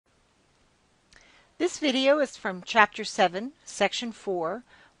This video is from Chapter 7, Section 4.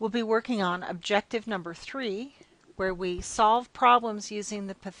 We'll be working on Objective number 3, where we solve problems using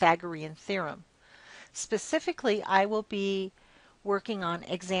the Pythagorean Theorem. Specifically, I will be working on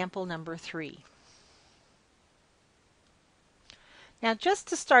example number 3. Now, just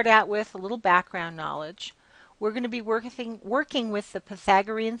to start out with a little background knowledge, we're going to be working with the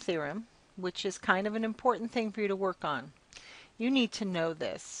Pythagorean Theorem, which is kind of an important thing for you to work on. You need to know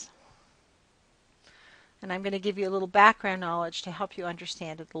this. And I'm going to give you a little background knowledge to help you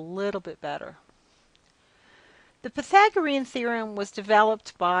understand it a little bit better. The Pythagorean theorem was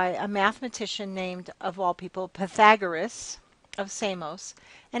developed by a mathematician named, of all people, Pythagoras of Samos,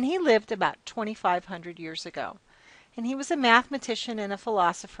 and he lived about 2,500 years ago. And he was a mathematician and a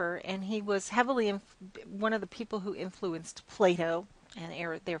philosopher, and he was heavily one of the people who influenced Plato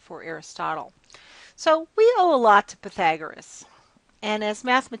and therefore Aristotle. So we owe a lot to Pythagoras. And as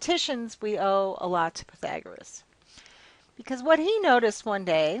mathematicians, we owe a lot to Pythagoras. Because what he noticed one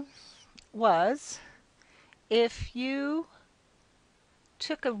day was if you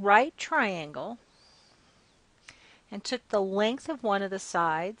took a right triangle and took the length of one of the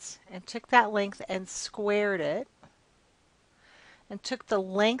sides and took that length and squared it, and took the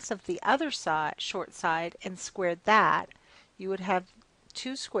length of the other side, short side, and squared that, you would have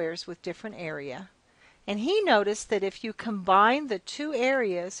two squares with different area. And he noticed that if you combine the two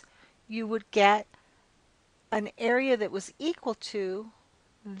areas, you would get an area that was equal to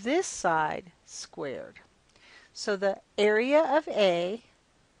this side squared. So the area of A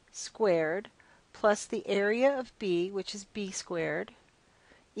squared plus the area of B, which is B squared,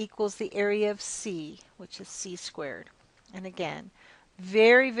 equals the area of C, which is C squared. And again,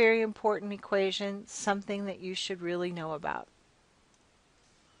 very, very important equation, something that you should really know about.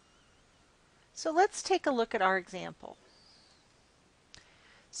 So let's take a look at our example.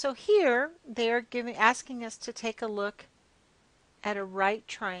 So here they're asking us to take a look at a right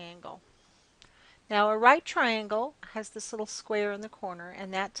triangle. Now a right triangle has this little square in the corner,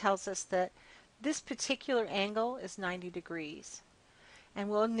 and that tells us that this particular angle is 90 degrees. And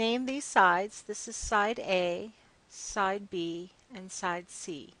we'll name these sides. This is side A, side B, and side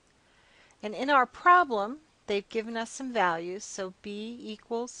C. And in our problem, they've given us some values. So B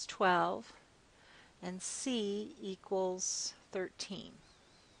equals 12. And C equals 13.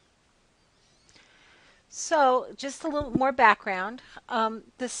 So just a little more background.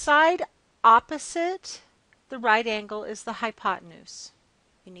 The side opposite the right angle is the hypotenuse.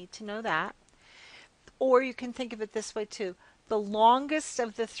 You need to know that. Or you can think of it this way too. The longest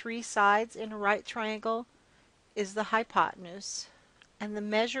of the three sides in a right triangle is the hypotenuse, and the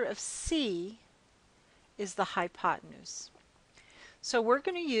measure of C is the hypotenuse. So we're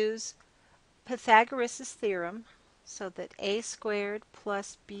going to use Pythagoras' theorem, so that a squared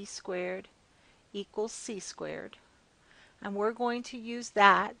plus b squared equals c squared. And we're going to use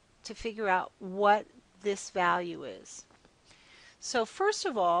that to figure out what this value is. So first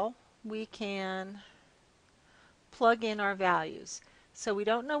of all, we can plug in our values. So we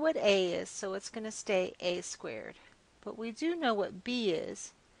don't know what a is, so it's going to stay a squared. But we do know what b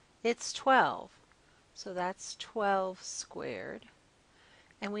is. It's 12. So that's 12 squared.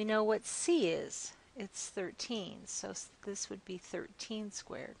 And we know what c is. It's 13. So this would be 13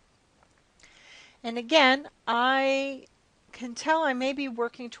 squared. And again, I can tell I may be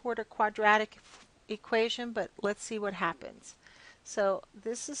working toward a quadratic equation, but let's see what happens. So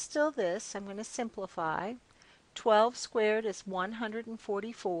this is still this. I'm going to simplify. 12 squared is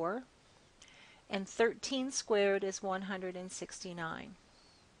 144. And 13 squared is 169.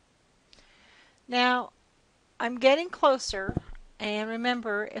 Now, I'm getting closer. And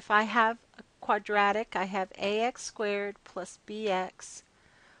remember, if I have a quadratic, I have ax squared plus bx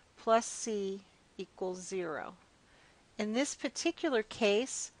plus c equals 0. In this particular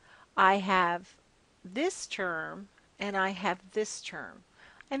case, I have this term and I have this term.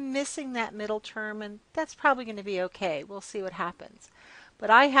 I'm missing that middle term, and that's probably going to be okay. We'll see what happens.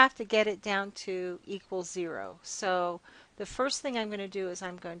 But I have to get it down to equals 0. So the first thing I'm going to do is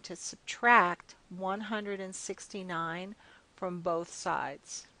I'm going to subtract 169 from both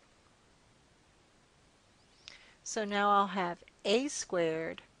sides. So now I'll have a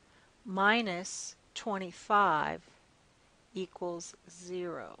squared minus 25 equals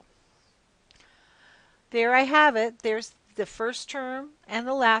 0. There I have it. There's the first term and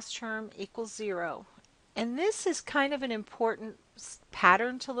the last term equals 0. And this is kind of an important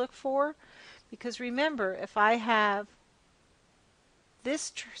pattern to look for, because remember, if I have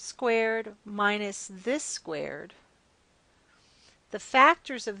this squared minus this squared, the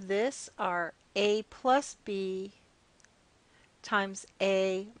factors of this are a plus b times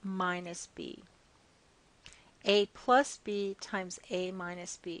a minus b. a plus b times a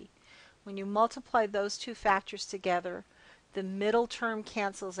minus b. When you multiply those two factors together, the middle term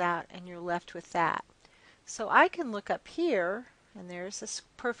cancels out and you're left with that. So I can look up here, and there's a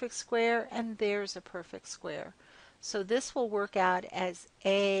perfect square, and there's a perfect square. So this will work out as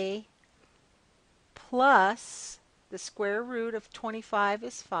a plus the square root of 25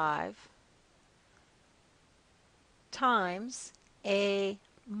 is 5 times a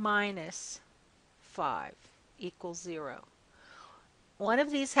minus 5 equals 0. One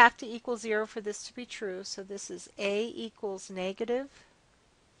of these have to equal 0 for this to be true, so this is a equals negative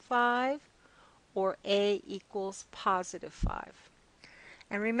 5 or a equals positive 5.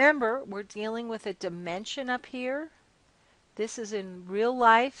 And remember, we're dealing with a dimension up here. This is in real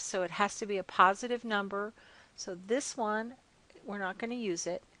life, so it has to be a positive number. So this one, we're not going to use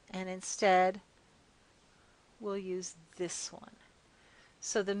it, and instead we'll use this one.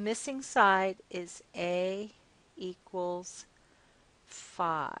 So the missing side is a equals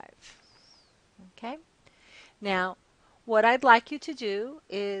 5. Okay? Now, what I'd like you to do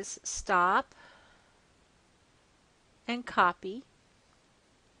is stop and copy.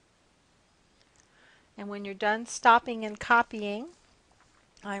 And when you're done stopping and copying,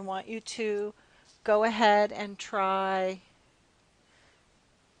 I want you to go ahead and try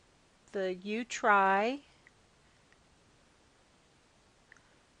the you try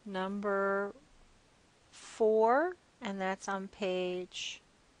number 4, and that's on page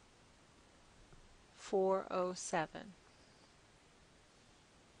 407.